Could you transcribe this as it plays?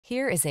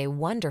Here is a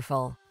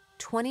wonderful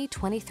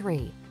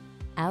 2023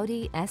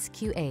 Audi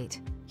SQ8.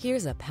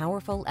 Here's a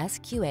powerful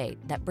SQ8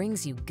 that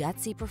brings you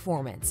gutsy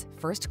performance,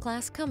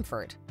 first-class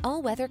comfort,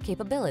 all-weather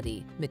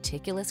capability,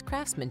 meticulous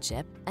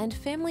craftsmanship, and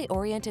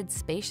family-oriented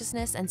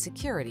spaciousness and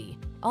security,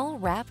 all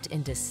wrapped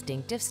in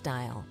distinctive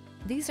style.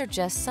 These are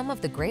just some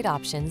of the great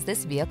options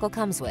this vehicle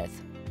comes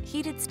with: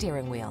 heated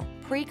steering wheel,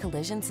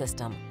 pre-collision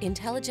system,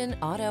 intelligent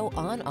auto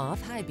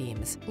on-off high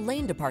beams,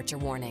 lane departure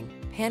warning,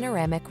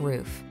 panoramic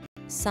roof,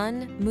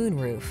 sun,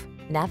 moonroof,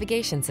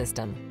 navigation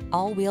system,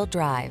 all-wheel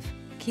drive,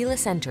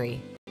 keyless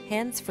entry,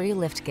 hands-free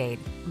liftgate,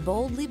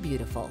 boldly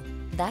beautiful.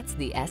 That's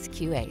the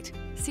SQ8.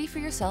 See for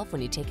yourself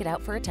when you take it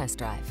out for a test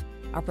drive.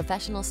 Our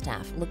professional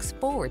staff looks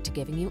forward to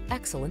giving you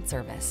excellent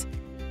service.